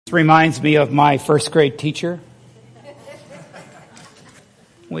This reminds me of my first grade teacher.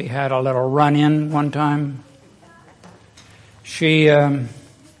 We had a little run-in one time. She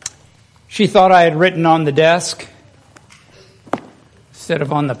thought I had written on the desk instead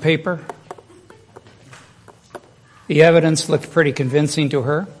of on the paper. The evidence looked pretty convincing to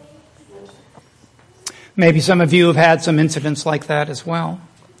her. Maybe some of you have had some incidents like that as well.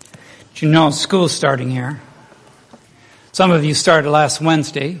 But you know, school's starting here. Some of you started last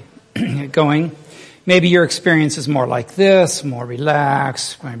Wednesday going. Maybe your experience is more like this, more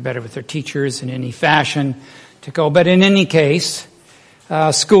relaxed, better with their teachers in any fashion to go. But in any case,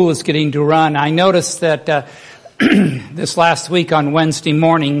 school is getting to run. I noticed that this last week on Wednesday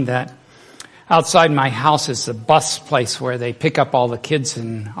morning that outside my house is a bus place where they pick up all the kids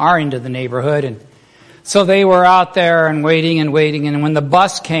in our end of the neighborhood. And so they were out there and waiting. And when the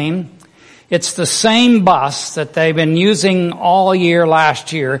bus came, it's the same bus that they've been using all year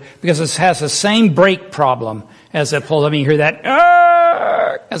last year because it has the same brake problem as it pulls up. You hear that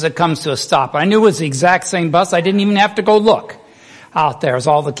as it comes to a stop. I knew it was the exact same bus. I didn't even have to go look out there as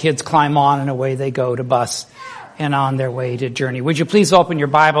all the kids climb on and away they go to bus and on their way to journey. Would you please open your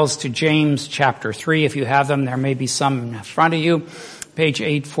Bibles to James chapter 3 if you have them. There may be some in front of you. Page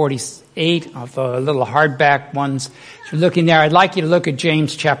 848 of the little hardback ones. If you're looking there, I'd like you to look at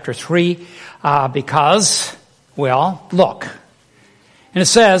James chapter 3 because, well, look. And it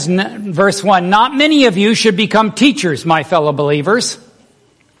says, verse 1, "Not many of you should become teachers, my fellow believers."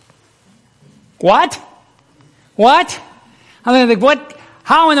 What? I mean, what?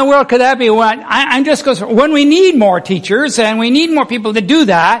 How in the world could that be? I'm just going, when we need more teachers and we need more people to do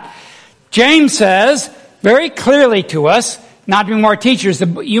that, James says very clearly to us, not to be more teachers.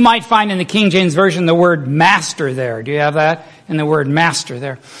 You might find in the King James Version the word master there. Do you have that? In the word master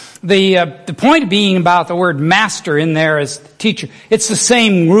there. The point being about the word master in there is teacher. It's the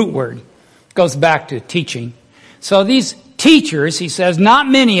same root word. It goes back to teaching. So these teachers, he says, not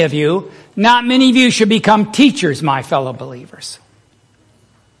many of you should become teachers, my fellow believers.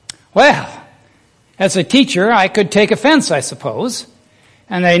 Well, as a teacher, I could take offense, I suppose.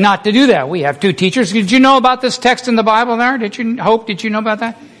 And they not to do that. We have two teachers. Did you know about this text in the Bible there? Did you know about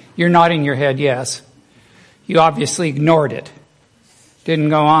that? You're nodding your head, yes. You obviously ignored it. Didn't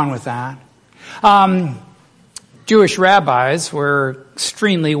go on with that. Jewish rabbis were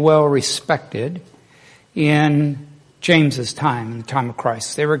extremely well respected in James's time, in the time of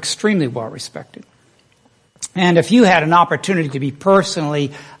Christ. They were extremely well respected. And if you had an opportunity to be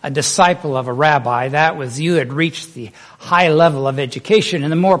personally a disciple of a rabbi, that was you had reached the high level of education.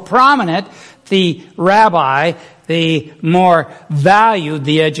 And the more prominent the rabbi, the more valued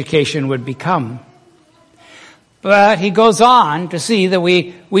the education would become. But he goes on to see that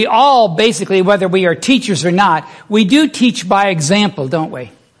we all basically, whether we are teachers or not, we do teach by example, don't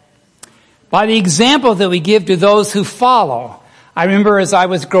we? By the example that we give to those who follow. I remember as I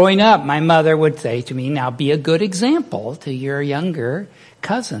was growing up, my mother would say to me, now be a good example to your younger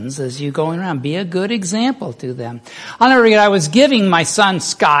cousins as you going around. Be a good example to them. I'll never forget, I was giving my son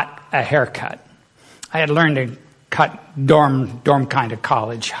Scott a haircut. I had learned to cut dorm kind of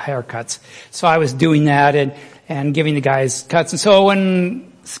college haircuts. So I was doing that and giving the guys cuts. And so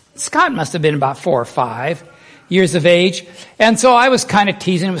when Scott must have been about 4 or 5 years of age. And so I was kind of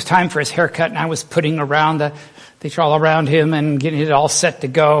teasing. It was time for his haircut and I was putting around all around him and getting it all set to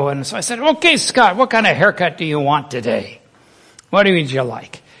go. And so I said, okay, Scott, what kind of haircut do you want today? What would you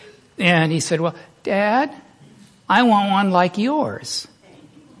like? And he said, well, Dad, I want one like yours.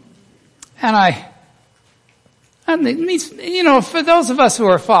 And you know, for those of us who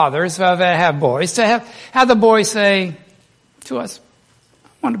are fathers, who have boys, to have the boy say to us, I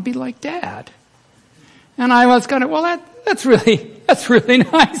want to be like Dad. And I was kind of, well, that's really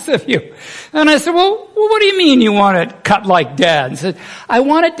nice of you. And I said, well, what do you mean you want it cut like Dad? He said, I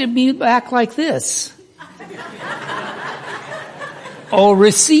want it to be back like this. Oh,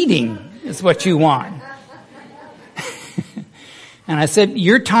 receding is what you want. And I said,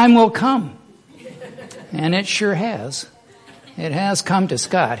 your time will come. And it sure has. It has come to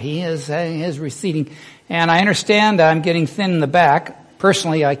Scott. He is receding. And I understand I'm getting thin in the back.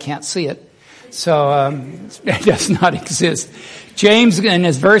 Personally, I can't see it. So it does not exist. James, in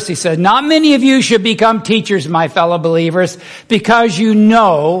his verse, he says, not many of you should become teachers, my fellow believers, because you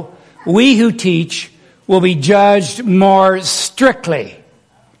know we who teach will be judged more strictly.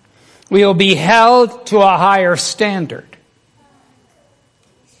 We will be held to a higher standard.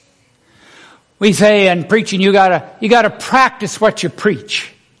 We say in preaching, you gotta practice what you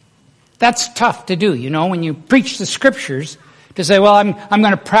preach. That's tough to do, you know, when you preach the scriptures, to say, well, I'm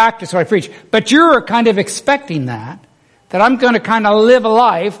going to practice what I preach. But you're kind of expecting that that I'm going to kind of live a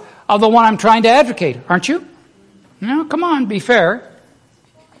life of the one I'm trying to advocate, aren't you? No, come on, be fair.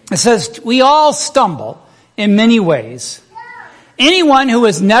 It says, we all stumble in many ways. Anyone who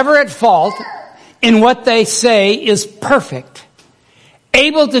is never at fault in what they say is perfect,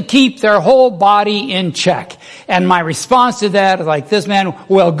 able to keep their whole body in check. And my response to that is like this, man,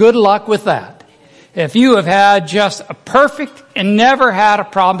 well, good luck with that. If you have had just a perfect and never had a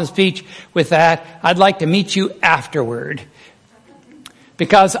problem of speech with that, I'd like to meet you afterward.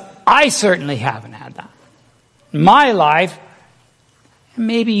 Because I certainly haven't had that. In my life,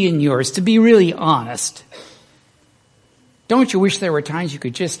 maybe in yours, to be really honest, don't you wish there were times you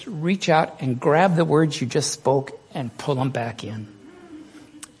could just reach out and grab the words you just spoke and pull them back in?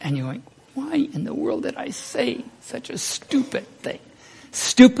 And you're like, why in the world did I say such a stupid thing?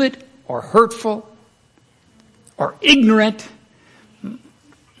 Stupid or hurtful or ignorant.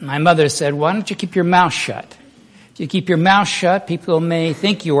 My mother said, why don't you keep your mouth shut? If you keep your mouth shut, people may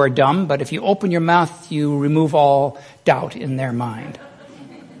think you are dumb, but if you open your mouth, you remove all doubt in their mind.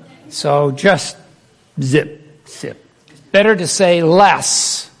 So just zip. Better to say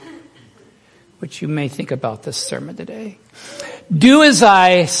less, which you may think about this sermon today. Do as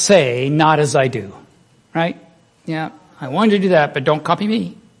I say, not as I do. Right? Yeah, I wanted to do that, but don't copy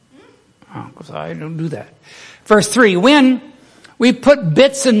me. Because I don't do that. Verse 3, when we put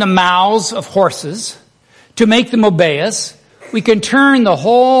bits in the mouths of horses to make them obey us, we can turn the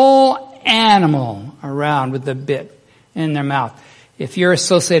whole animal around with the bit in their mouth. If you're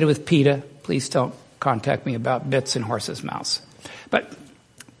associated with PETA, please don't contact me about bits in horses' mouths. But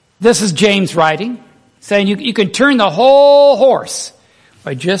this is James writing, saying you can turn the whole horse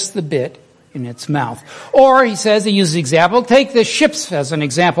by just the bit in its mouth. Or, he says, he uses the example, take the ships as an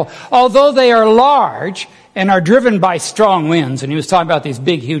example. Although they are large and are driven by strong winds, and he was talking about these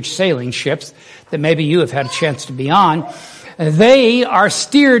big, huge sailing ships that maybe you have had a chance to be on, they are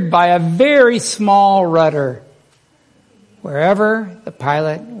steered by a very small rudder wherever the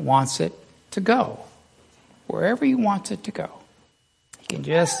pilot wants it to go. Wherever he wants it to go. He can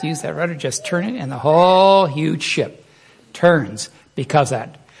just use that rudder, just turn it, and the whole huge ship turns because of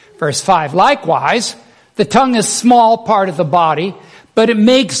that. Verse 5, likewise, the tongue is a small part of the body, but it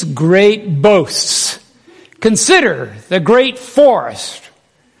makes great boasts. Consider the great forest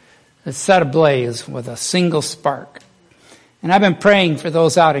that's set ablaze with a single spark. And I've been praying for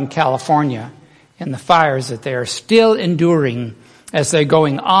those out in California and the fires that they are still enduring as they're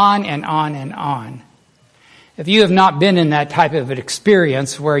going on and on and on. If you have not been in that type of an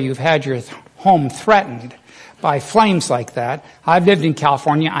experience where you've had your home threatened by flames like that, I've lived in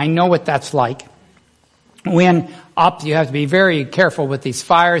California, I know what that's like. When up, you have to be very careful with these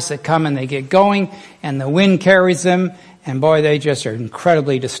fires that come and they get going, and the wind carries them, and boy, they just are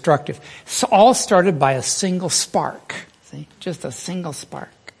incredibly destructive. It's all started by a single spark. See? Just a single spark.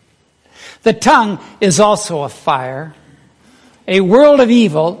 The tongue is also a fire, a world of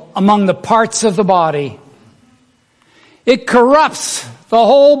evil among the parts of the body. It corrupts the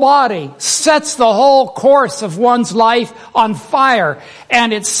whole body, sets the whole course of one's life on fire,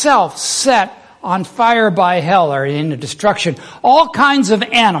 and itself set on fire by hell or into destruction. All kinds of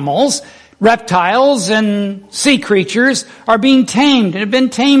animals, reptiles and sea creatures are being tamed and have been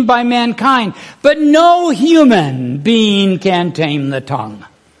tamed by mankind. But no human being can tame the tongue.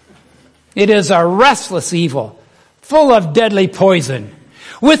 It is a restless evil, full of deadly poison.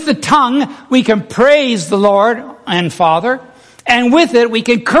 With the tongue, we can praise the Lord and Father, and with it, we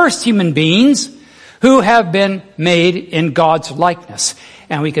can curse human beings who have been made in God's likeness.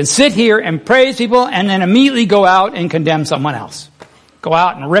 And we can sit here and praise people and then immediately go out and condemn someone else. Go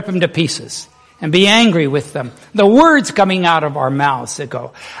out and rip them to pieces and be angry with them. The words coming out of our mouths that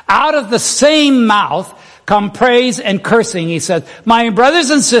go. Out of the same mouth come praise and cursing. He said, my brothers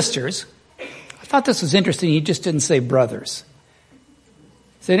and sisters, I thought this was interesting. He just didn't say brothers.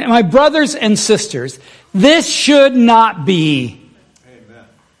 He said, my brothers and sisters, this should not be. Amen.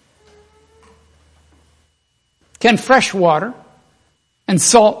 Can fresh water and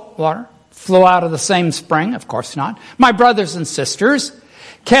salt water flow out of the same spring? Of course not. My brothers and sisters,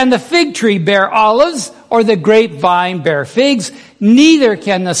 can the fig tree bear olives or the grapevine bear figs? Neither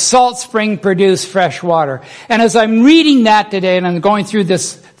can the salt spring produce fresh water. And as I'm reading that today and I'm going through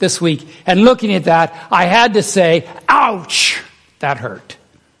this week and looking at that, I had to say, ouch, that hurt.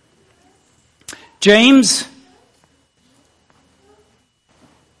 James,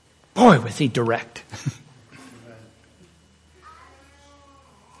 boy, was he direct.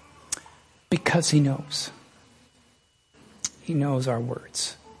 Because he knows. He knows our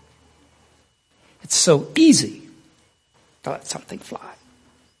words. It's so easy to let something fly.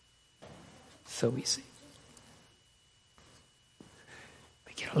 So easy.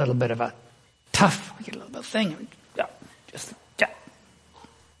 get a little bit of a tough, we get a little bit of thing. Just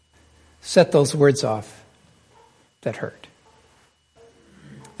set those words off that hurt,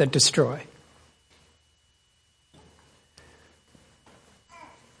 that destroy.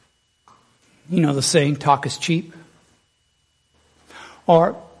 You know the saying, talk is cheap.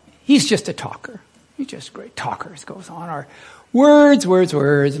 Or, he's just a talker. He's just a great talker, it goes on. Or, words,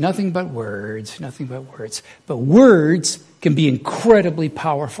 nothing but words. But words can be incredibly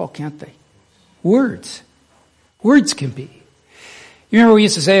powerful, can't they? Words can be. You remember we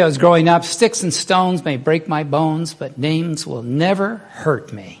used to say, I was growing up, sticks and stones may break my bones, but names will never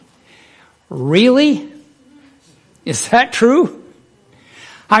hurt me. Really? Is that true?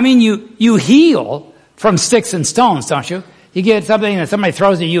 I mean, you heal from sticks and stones, don't you? You get something that somebody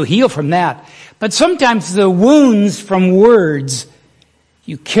throws at you, heal from that. But sometimes the wounds from words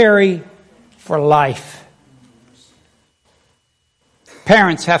you carry for life.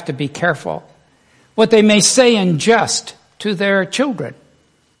 Parents have to be careful what they may say in jest to their children.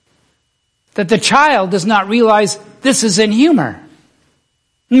 That the child does not realize this is in humor.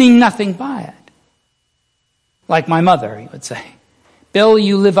 Mean nothing by it. Like my mother, he would say, Bill,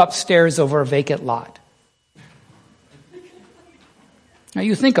 you live upstairs over a vacant lot. Now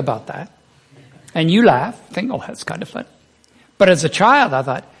you think about that. And you laugh, think, oh, that's kind of fun. But as a child, I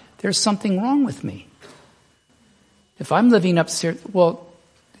thought, there's something wrong with me. If I'm living upstairs, well,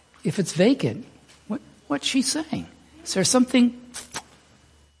 if it's vacant, what's she saying? Is there something?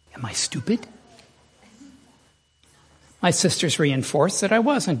 Am I stupid? My sisters reinforced that I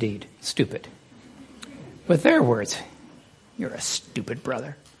was indeed stupid. With their words, you're a stupid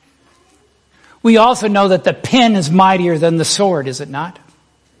brother. We also know that the pen is mightier than the sword, is it not?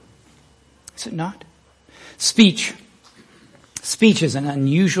 Is it not? Speech. Speech is an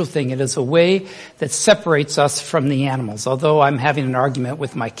unusual thing. It is a way that separates us from the animals. Although I'm having an argument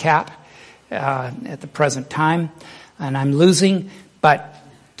with my cat at the present time, and I'm losing, but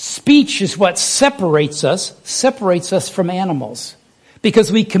speech is what separates us from animals.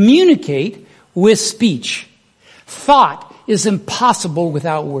 Because we communicate with speech. Thought is impossible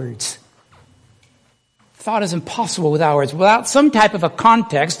without words. Thought is impossible without words, without some type of a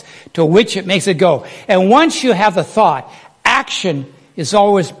context to which it makes it go. And once you have the thought, action is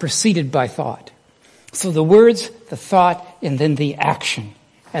always preceded by thought. So the words, the thought, and then the action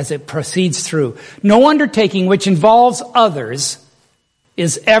as it proceeds through. No undertaking which involves others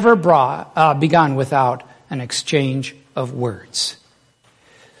is ever begun without an exchange of words.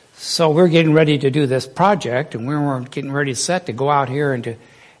 So we're getting ready to do this project, and we're getting ready to go out here and to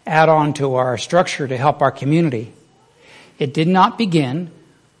add on to our structure to help our community. It did not begin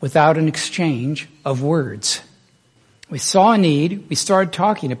without an exchange of words. We saw a need. We started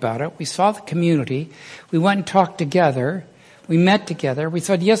talking about it. We saw the community. We went and talked together. We met together. We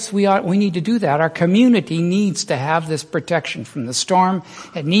said, yes, we need to do that. Our community needs to have this protection from the storm.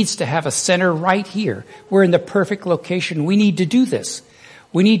 It needs to have a center right here. We're in the perfect location. We need to do this.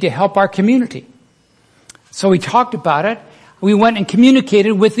 We need to help our community. So we talked about it. We went and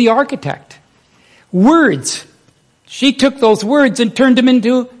communicated with the architect. Words. She took those words and turned them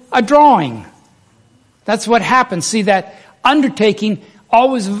into a drawing. That's what happens. See, that undertaking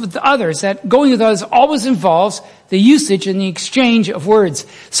always with others, that going with others always involves the usage and the exchange of words.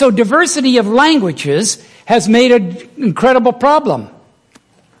 So diversity of languages has made an incredible problem.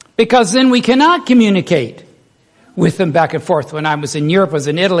 Because then we cannot communicate with them back and forth. When I was in Europe, I was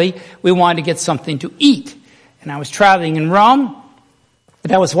in Italy, we wanted to get something to eat. And I was traveling in Rome,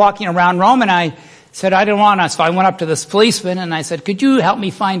 but I was walking around Rome, and I said, I don't want to. So I went up to this policeman, and I said, could you help me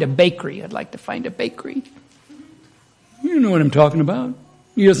find a bakery? I'd like to find a bakery. You know what I'm talking about.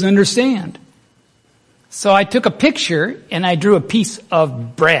 He doesn't understand. So I took a picture, and I drew a piece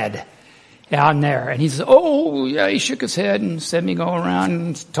of bread down there. And he said, oh, yeah, he shook his head and said me go around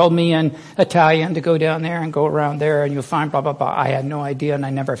and told me in Italian to go down there and go around there, and you'll find blah, blah, blah. I had no idea, and I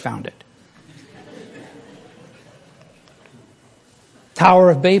never found it.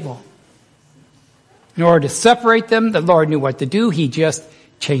 Tower of Babel. In order to separate them, the Lord knew what to do. He just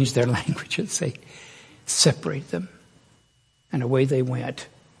changed their language and say, separate them. And away they went.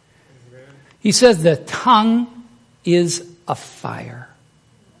 He says the tongue is a fire.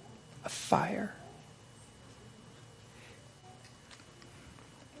 A fire.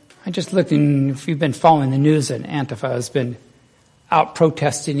 I just looked, and if you've been following the news, that Antifa has been out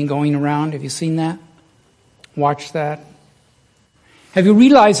protesting and going around. Have you seen that? Watch that. Have you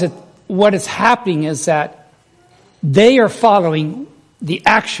realized that what is happening is that they are following the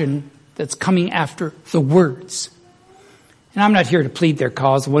action that's coming after the words? And I'm not here to plead their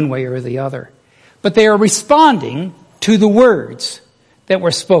cause one way or the other. But they are responding to the words. that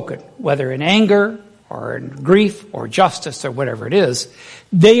were spoken, whether in anger or in grief or justice or whatever it is,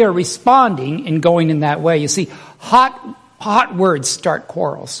 they are responding and going in that way. You see, hot words start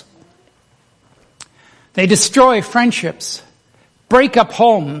quarrels. They destroy friendships, break up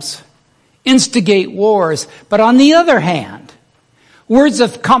homes, instigate wars. But on the other hand, words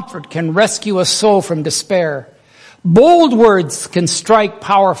of comfort can rescue a soul from despair. Bold words can strike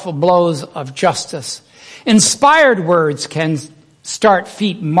powerful blows of justice. Inspired words can start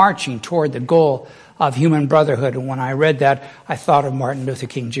feet marching toward the goal of human brotherhood. And when I read that, I thought of Martin Luther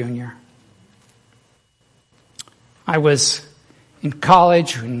King Jr. I was in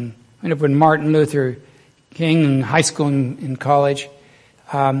college when Martin Luther King in high school and in college,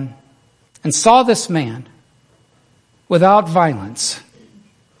 and saw this man without violence,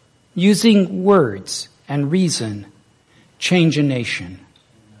 using words and reason, change a nation.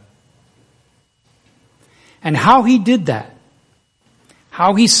 And how he did that,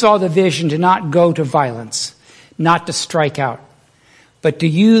 how he saw the vision to not go to violence, not to strike out, but to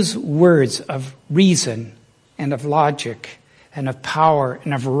use words of reason and of logic and of power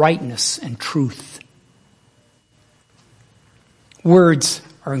and of rightness and truth. Words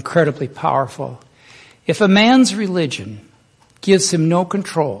are incredibly powerful. If a man's religion gives him no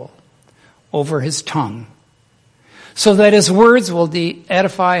control over his tongue, so that his words will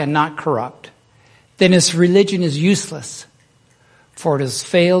edify and not corrupt, then his religion is useless, for it has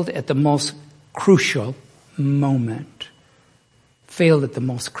failed at the most crucial moment. Failed at the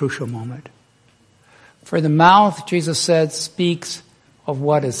most crucial moment. For the mouth, Jesus said, speaks of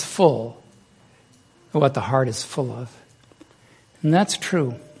what is full, of what the heart is full of. And that's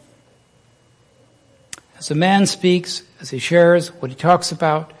true. As a man speaks, as he shares what he talks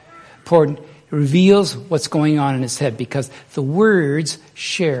about, important, it reveals what's going on in his head, because the words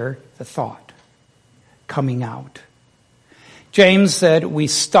share the thought coming out. James said we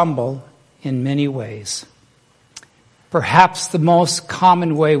stumble in many ways. Perhaps the most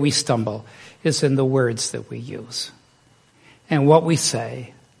common way we stumble is in the words that we use and what we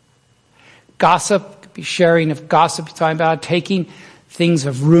say. Gossip could be sharing of gossip, talking about taking things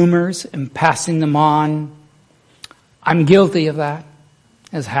of rumors and passing them on. I'm guilty of that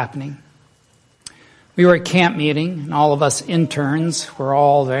as happening. We were at camp meeting, and all of us interns, we're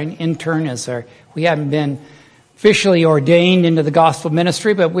all there. An intern is we haven't been officially ordained into the gospel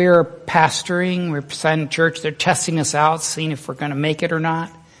ministry, but we're pastoring, we're planting church. They're testing us out, seeing if we're going to make it or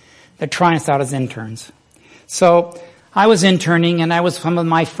not. They're trying us out as interns. So I was interning, and I was some of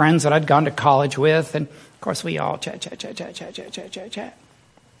my friends that I'd gone to college with, and of course we all chat.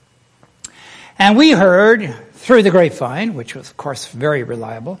 And we heard through the grapevine, which was of course very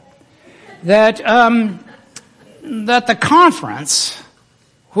reliable, that the conference,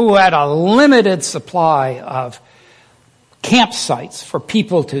 who had a limited supply of campsites for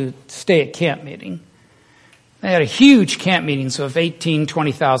people to stay at camp meeting. They had a huge camp meeting, so if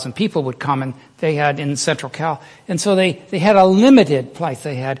 20,000 people would come, and they had in Central Cal. And so they had a limited place.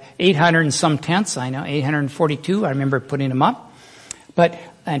 They had 800 and some tents, 842. I remember putting them up,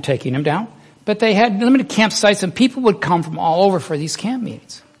 and taking them down. But they had limited campsites, and people would come from all over for these camp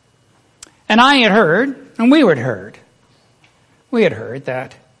meetings. And I had heard, and we had heard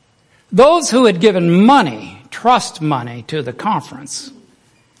that those who had given money, trust money to the conference,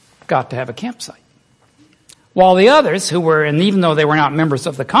 got to have a campsite. While the others who were, and even though they were not members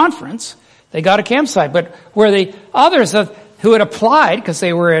of the conference, they got a campsite. But where the others who had applied, because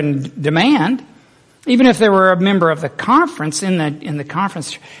they were in demand, even if they were a member of the conference, in the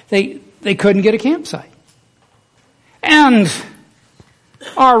conference, they couldn't get a campsite. And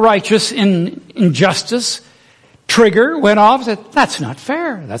our righteous injustice trigger went off and said, that's not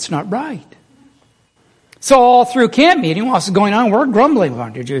fair. That's not right. So all through camp meeting, while this is going on, we're grumbling. Well,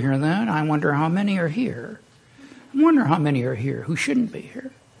 did you hear that? I wonder how many are here. I wonder how many are here who shouldn't be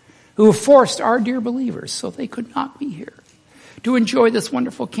here, who have forced our dear believers so they could not be here to enjoy this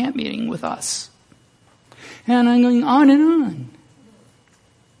wonderful camp meeting with us. And I'm going on and on.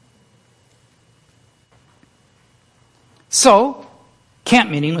 So, camp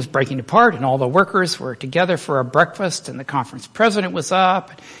meeting was breaking apart, and all the workers were together for a breakfast, and the conference president was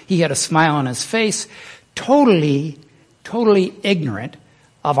up. He had a smile on his face, totally ignorant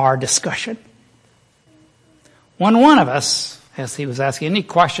of our discussion. When one of us, as he was asking any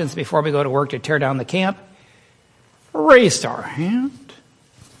questions before we go to work to tear down the camp, raised our hand.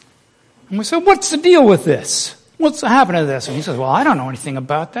 And we said, what's the deal with this? What's happening to this? And he says, well, I don't know anything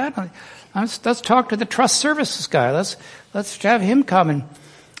about that. Let's talk to the trust services guy. Let's have him come and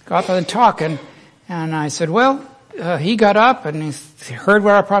go up and talk. And I said, well, he got up and he heard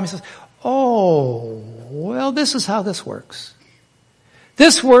what our problem. He says, oh, well, this is how this works.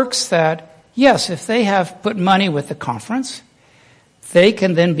 This works that, yes, if they have put money with the conference, they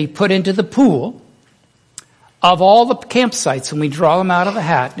can then be put into the pool of all the campsites, and we draw them out of the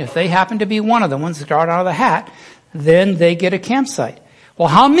hat. And if they happen to be one of the ones that draw it out of the hat, then they get a campsite. Well,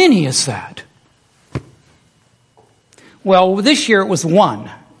 how many is that? Well, this year it was 1.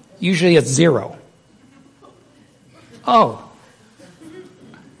 Usually it's 0. Oh.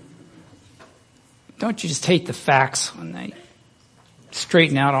 Don't you just hate the facts when they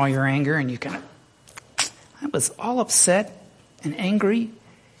straighten out all your anger and you I was all upset and angry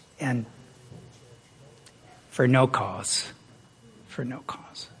and for no cause. For no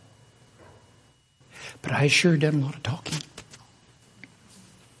cause. But I sure did a lot of talking.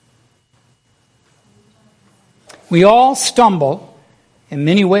 We all stumble in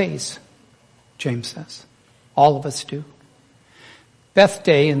many ways, James says. All of us do. Beth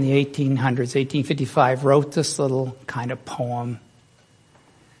Day in the 1800s, 1855, wrote this little kind of poem.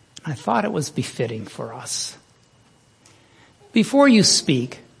 I thought it was befitting for us. Before you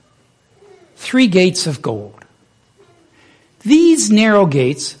speak, 3 gates of gold. These narrow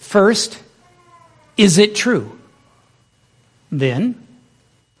gates, first, is it true? Then,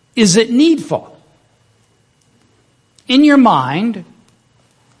 is it needful? In your mind,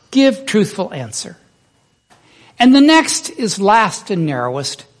 give truthful answer. And the next is last and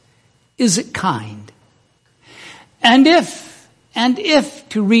narrowest. Is it kind? And if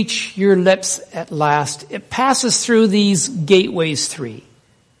to reach your lips at last, it passes through these gateways 3,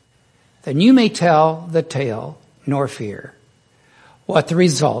 then you may tell the tale nor fear what the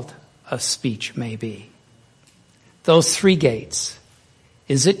result of speech may be. Those 3 gates.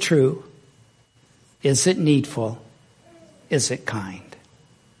 Is it true? Is it needful? Is it kind?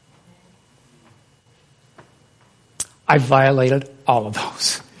 I violated all of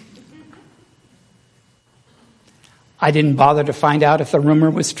those. I didn't bother to find out if the rumor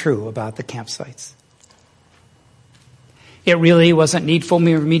was true about the campsites. It really wasn't needful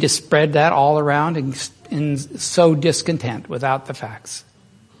for me to spread that all around and sow discontent without the facts.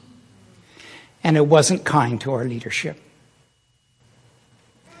 And it wasn't kind to our leadership.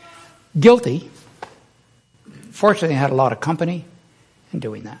 Guilty. Fortunately, I had a lot of company in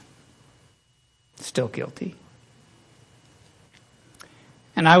doing that. Still guilty.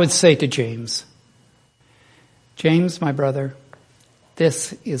 And I would say to James, my brother,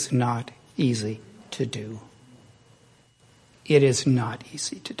 this is not easy to do. It is not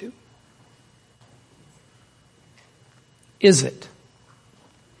easy to do. Is it?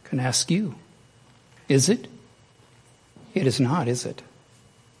 I can ask you. Is it? It is not, is it?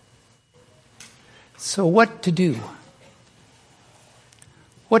 So what to do?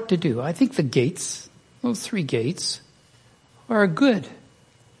 What to do? I think the gates, those 3 gates, are good.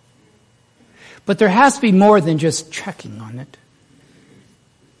 But there has to be more than just checking on it.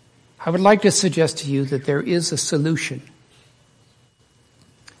 I would like to suggest to you that there is a solution.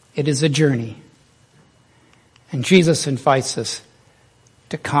 It is a journey. And Jesus invites us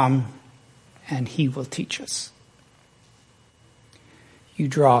to come and He will teach us. You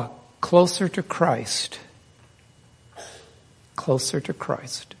draw closer to Christ. Closer to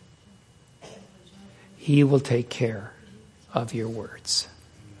Christ. He will take care of your words.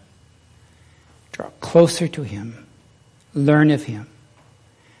 Draw closer to Him. Learn of Him.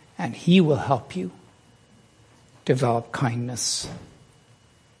 And He will help you develop kindness.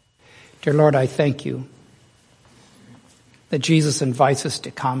 Dear Lord, I thank You that Jesus invites us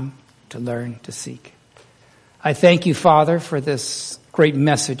to come, to learn, to seek. I thank You, Father, for this great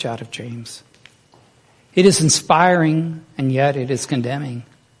message out of James. It is inspiring, and yet it is condemning.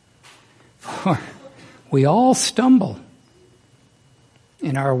 For we all stumble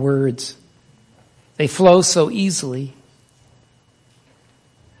in our words. They flow so easily.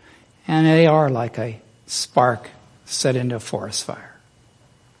 And they are like a spark set into a forest fire.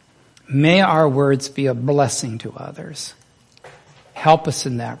 May our words be a blessing to others. Help us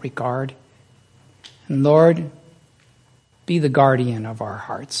in that regard. And Lord, be the guardian of our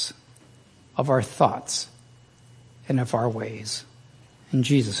hearts, of our thoughts, and of our ways. In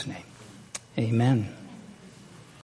Jesus' name, amen.